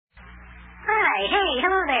Hey,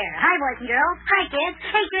 hello there. Hi, boys and girls. Hi, kids.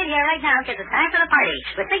 Hey, kid here right now because it's time for the party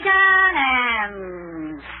with Big John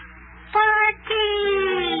and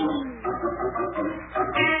Sparkie.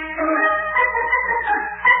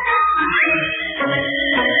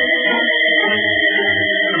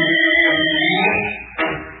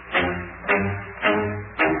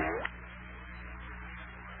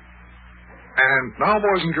 And now,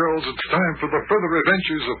 boys and girls, it's time for the further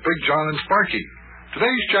adventures of Big John and Sparkie.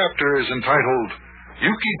 Today's chapter is entitled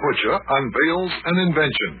Yukie Unvails an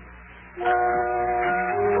Invention.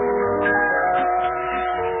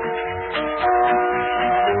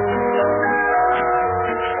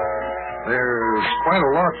 There's quite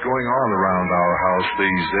a lot going on around our house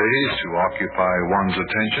these days to occupy one's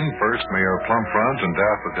attention. First, Mayor Plumfront and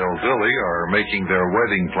Daffodil Dilly are making their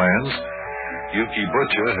wedding plans. Yukie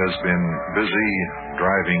has been busy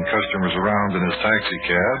driving customers around in his taxi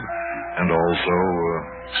cab and also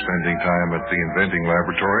spending time at the inventing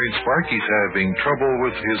laboratory. Sparkie's having trouble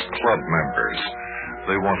with his club members.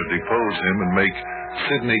 They want to depose him and make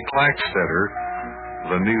Sidney Clackstetter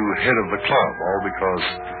the new head of the club, all because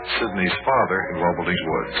Sidney's father had wobbled his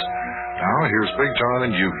woods. Now, here's Big John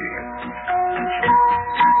and Yukie.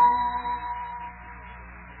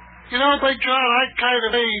 You know, Big John, I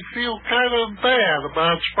feel kind of bad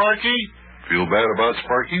about Sparkie. Feel bad about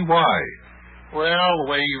Sparkie? Why? Well, the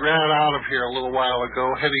way he ran out of here a little while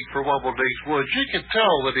ago, heading for Wobbleday's Woods, you could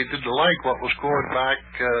tell that he didn't like what was going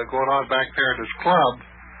on back there at his club.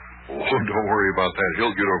 Oh, don't worry about that.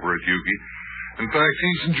 He'll get over it, Yukie. In fact,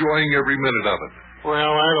 he's enjoying every minute of it.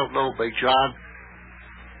 Well, I don't know, Big John.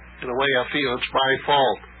 In a way, I feel it's my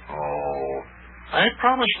fault. Oh. I had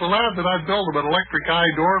promised the lad that I'd build him an electric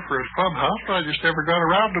eye door for his clubhouse, but I just never got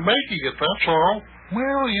around to making it, that's all.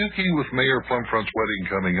 Well, Yukie, with Mayor Plumfront's wedding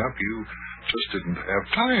coming up, you just didn't have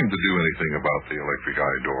time to do anything about the electric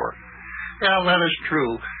eye door. Yeah, that is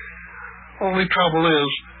true. Only trouble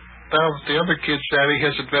is, now that the other kid's daddy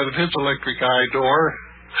has invented his electric eye door,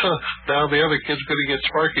 now the other kid's going to get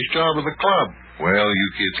Sparkie's job in the club. Well,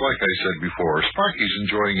 Yukie, it's like I said before, Sparkie's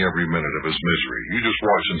enjoying every minute of his misery. You just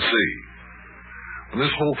watch and see. When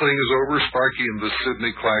this whole thing is over, Sparkie and this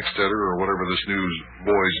Sidney Clackstetter, or whatever this new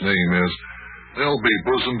boy's name is, they'll be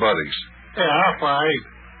bosom buddies. Yeah, fine.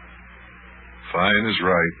 Fine is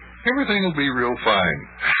right. Everything will be real fine.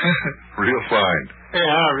 Real fine.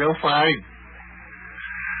 Yeah, real fine.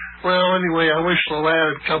 Well, anyway, I wish the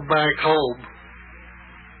lad had come back home.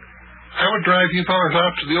 I would drive you fellas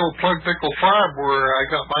out to the old Plug Nickel farm where I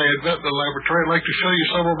got my inventing laboratory. I'd like to show you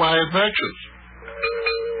some of my inventions.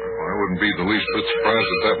 I wouldn't be the least bit surprised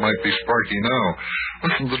if that might be Sparkie now.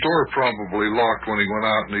 Listen, the door probably locked when he went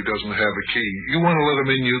out and he doesn't have a key. You want to let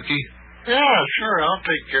him in, Yukie? Yeah, sure, I'll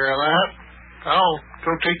take care of that. I'll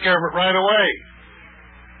go take care of it right away.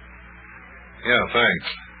 Yeah, thanks.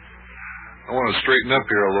 I want to straighten up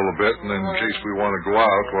here a little bit, and then in case we want to go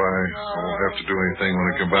out, why, I won't have to do anything when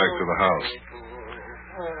I come back to the house.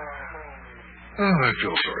 Oh, I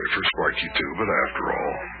feel sorry for Sparkie, too, but after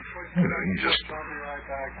all, you know, you just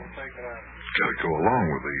got to go along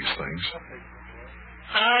with these things.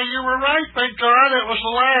 You were right, Big John. It was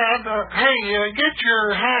the lad. Hey, get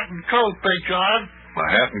your hat and coat, Big John. My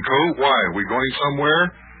hat and coat? Why? Are we going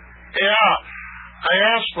somewhere? Yeah. I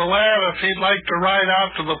asked the lad if he'd like to ride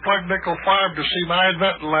out to the Plug Nickel farm to see my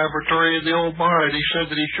inventing laboratory in the old barn. He said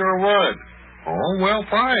that he sure would. Oh, well,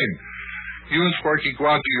 fine. You and Sparkie go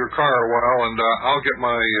out to your car a while, and I'll get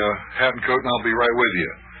my hat and coat, and I'll be right with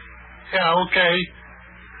you. Yeah, okay.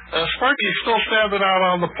 Sparkie's still standing out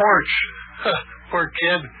on the porch. Poor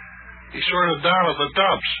kid. He's sort of down at the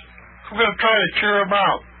dumps. I'm going to try to cheer him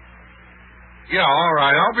out. Yeah, all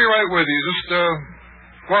right. I'll be right with you. Just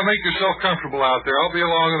go on, make yourself comfortable out there. I'll be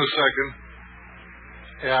along in a second.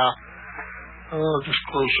 Yeah. I'll just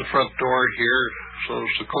close the front door here so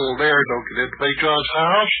the cold air don't get into Big John's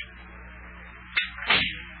house.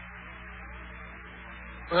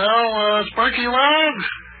 Well, Sparkie lad,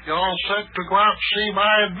 you all set to go out and see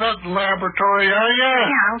my inventing laboratory, are you?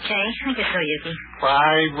 Yeah, okay. I guess so, Yukie.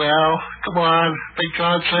 Fine, well, come on. Big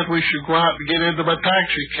John said we should go out and get into my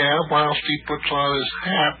taxi cab whilst he puts on his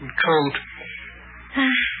hat and coat.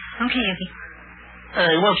 Okay, Yukie.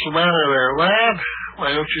 Hey, what's the matter there, lad? Why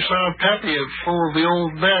don't you sound peppy and full of the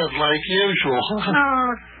old man like usual?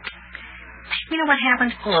 Oh, you know what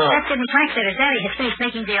happened? That Sidney Clackstedter's daddy has finished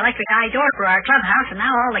making the electric eye door for our clubhouse, and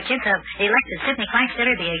now all the kids have elected Sidney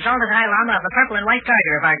Clackstetter the exalted High Lama of the Purple and White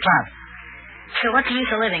Garter of our club. So what's the use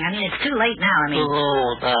of living? I mean, it's too late now.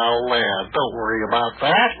 Oh, now, lad, don't worry about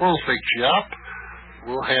that. We'll fix you up.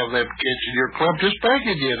 We'll have them kids in your club just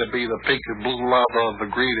begging you to be the pink and blue llama on the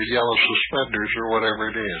green and yellow suspenders or whatever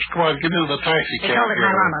it is. Come on, get into the taxi cab. They call it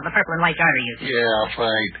High Llama, the purple and white garter, Yukie. Yeah,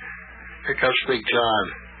 fine. Here comes Big John.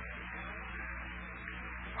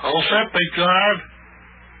 All set, Big John?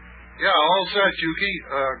 Yeah, all set,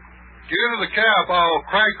 Yukie. Get into the cab. I'll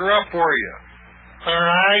crank her up for you. All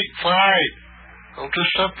right, fine. I'll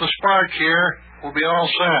just set the spark here. We'll be all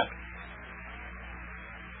set.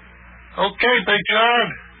 Okay, Big John.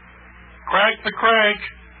 Crank the crank.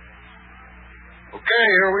 Okay,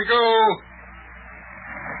 here we go.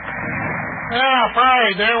 Yeah,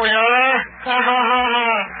 fine. There we are.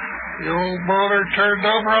 The old motor turned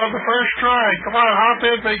over on the first try. Come on, hop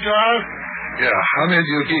in, Big John. Yeah, I'm in,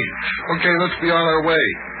 Yukie. Okay, let's be on our way.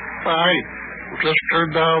 Fine. We'll just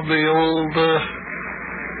turn down the old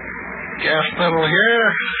gas pedal here.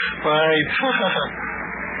 Fine.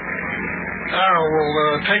 Now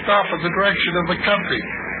we'll take off in the direction of the country.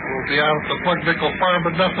 We'll be out at the Plug Nickel Farm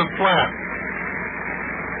and nothing flat.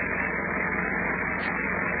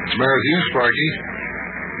 What's the matter with you, Sparkie?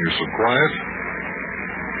 You're so quiet.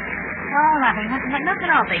 Oh, nothing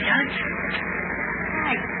at all, Big John. It's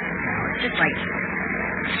just like...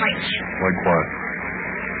 Like what?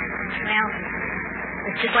 Well,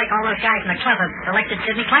 it's just like all those guys in the club have elected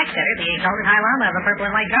Sidney Clackstetter, the exalted High Llama of the purple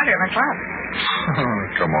and white garter of our club.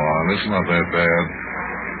 Come on, it's not that bad.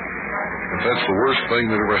 If that's the worst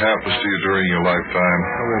thing that ever happens to you during your lifetime,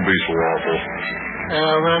 it won't be so awful.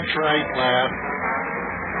 Yeah, that's right, lad.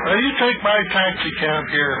 Now, you take my taxi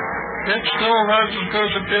cab here. It still runs as good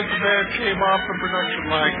as it did the day it came off the production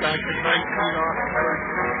line back in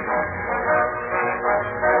 1903.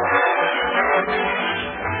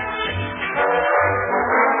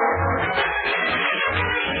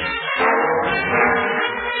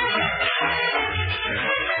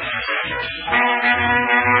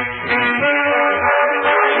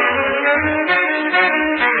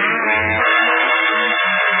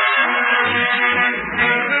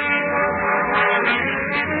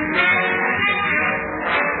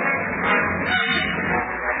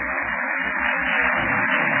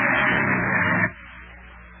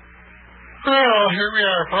 Well, here we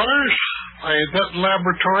are, fellas. My Invention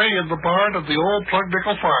laboratory in the barn of the old Plug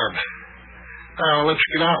Nickel Farm. Now, let's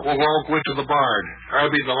get out. We'll all go into the barn. I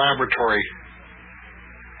mean the laboratory.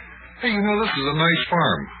 Hey, you know, this is a nice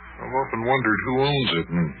farm. I've often wondered who owns it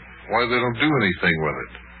and why they don't do anything with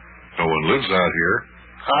it. No one lives out here.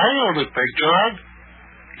 I own it, Big John.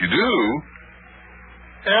 You do?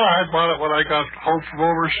 Yeah, I bought it when I got home from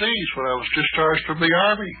overseas when I was discharged from the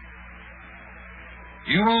Army.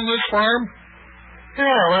 You own this farm? Yeah,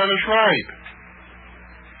 that is right.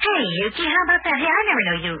 Hey, Yukie, how about that? Hey, I never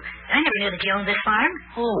knew that you owned this farm.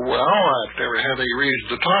 Oh, well, I've never had any reason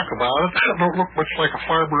to talk about it. I don't look much like a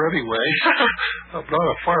farmer anyway. I'm not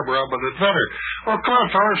a farmer, I'm an inventor. Well, come on,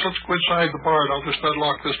 fellas, let's go inside the barn. I'll just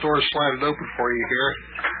unlock this door and slide it open for you here.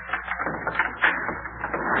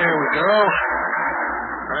 There we go.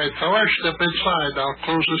 All right, fellas, step inside. I'll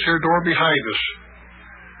close this here door behind us.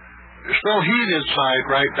 There's no heat inside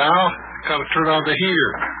right now. Gotta turn on the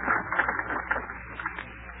heater.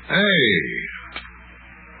 Hey,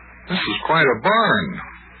 this is quite a barn.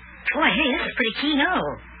 Boy, hey, this is pretty keen,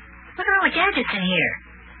 oh. Look at all the gadgets in here.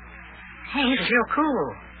 Hey, this is real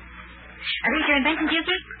cool. Are these your inventions,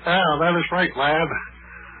 Yukie? Ah, that is right, lad.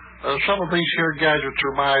 Some of these here gadgets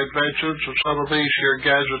are my inventions, and some of these here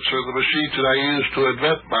gadgets are the machines that I use to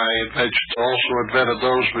invent my inventions. I also invented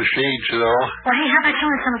those machines, you know. Well, hey, how about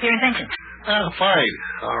showing some of your inventions? Fine.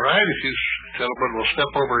 All right, if you gentlemen will step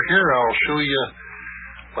over here, I'll show you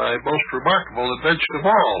my most remarkable invention of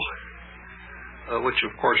all, which,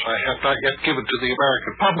 of course, I have not yet given to the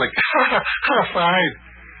American public. Fine.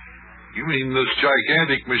 You mean this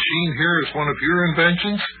gigantic machine here is one of your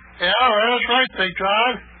inventions? Yeah, that's right, Big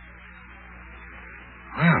John.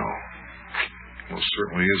 Well, it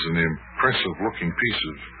certainly is an impressive-looking piece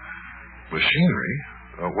of machinery.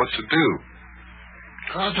 What's it do?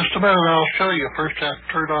 Just a minute, I'll show you. First, I have to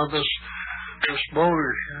turn on this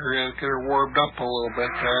motor here and get her warmed up a little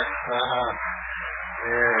bit there.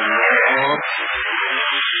 There we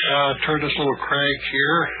go. Turn this little crank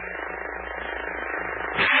here.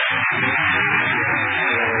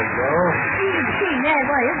 There we go. Yeah,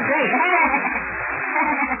 boy, this is great.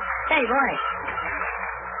 Hey, boy.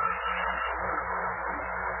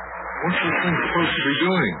 What's this thing supposed to be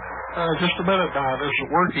doing? Just a minute now. It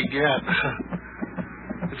isn't working yet.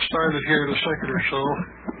 It started here in a second or so.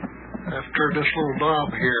 I have to turn this little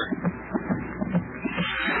knob here.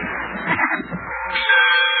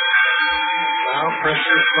 Now press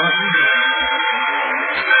this button.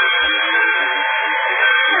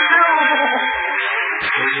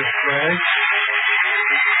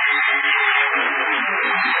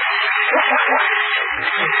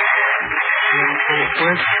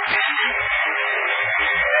 switch.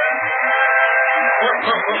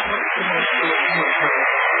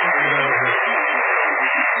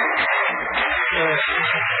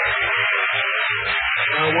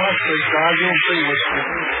 Now watch me, God. You'll see what's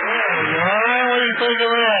going on. What do you think of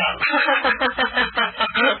that?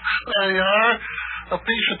 There you are. A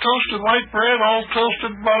piece of toasted white bread, all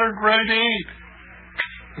toasted, buttered, ready to eat.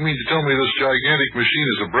 You mean to tell me this gigantic machine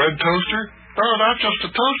is a bread toaster? No, not just a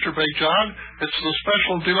toaster, Big John. It's the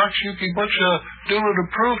special deluxe Yukie Butcher dual and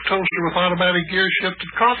approved toaster with automatic gear shifted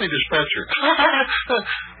coffee dispenser.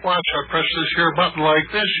 Watch, I press this here button like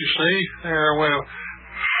this, you see. There, well.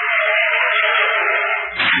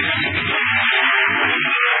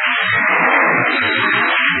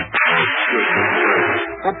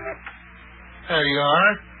 Oh, there you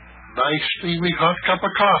are. Nice, steamy, hot cup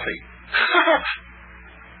of coffee.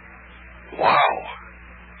 Wow.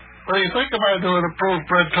 What do you think about doing a approved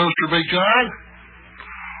bread toaster, Big John?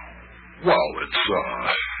 Well, it's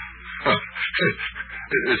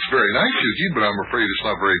very nice, Yukie, but I'm afraid it's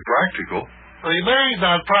not very practical. What do you mean,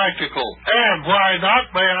 not practical? And why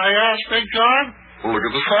not, may I ask, Big John? Well, look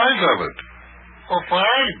at the size of it. Oh,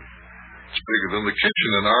 fine. It's bigger than the kitchen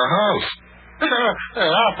in our house.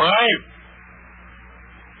 Yeah, fine.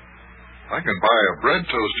 I can buy a bread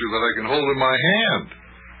toaster that I can hold in my hand.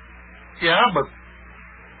 Yeah, but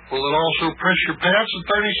will it also press your pants in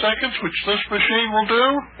 30 seconds, which this machine will do?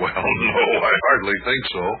 Well, no, I hardly think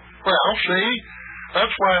so. Well, see,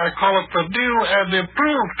 that's why I call it the new and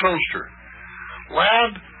improved toaster.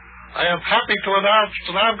 Lad, I am happy to announce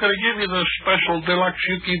that I'm going to give you the special deluxe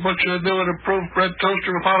Yukie Butcher new and improved bread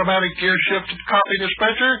toaster with automatic gear shifted coffee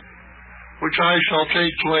dispenser, which I shall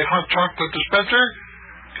change to a hot chocolate dispenser.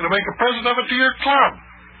 Going to make a present of it to your club.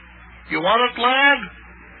 You want it, lad?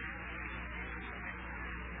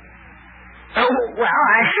 Oh, well, I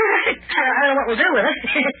don't know what we'll do with it.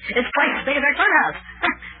 It's twice as big as our clubhouse.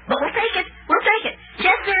 But we'll take it. We'll take it.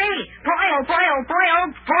 Yes, sirree. Boy, oh, boy, oh, boy, oh,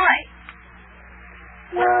 boy.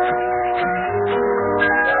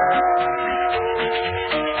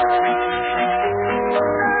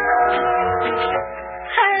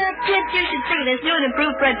 Kids, you should see this new and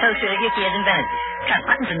improved bread toaster that Yukie has invented. It's got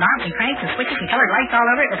buttons and knobs and cranks and switches and colored lights all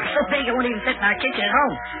over it. It's so big it won't even fit in our kitchen at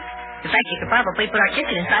home. In fact, you could probably put our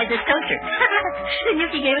kitchen inside this toaster. And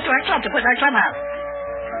Yukie gave it to our club to put in our clubhouse.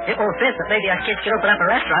 It won't fit, but maybe us kids could open up a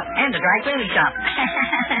restaurant and a dry cleaning shop.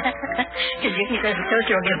 Because Yukie says the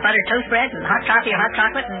toaster will give buttered toast bread and hot coffee or hot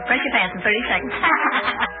chocolate and press your pants in 30 seconds.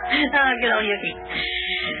 Oh, good old Yukie.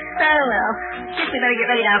 Oh, well. Guess we better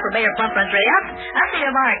get ready now for Mayor Plump Run's ready up. I'll see you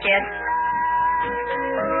tomorrow, kids.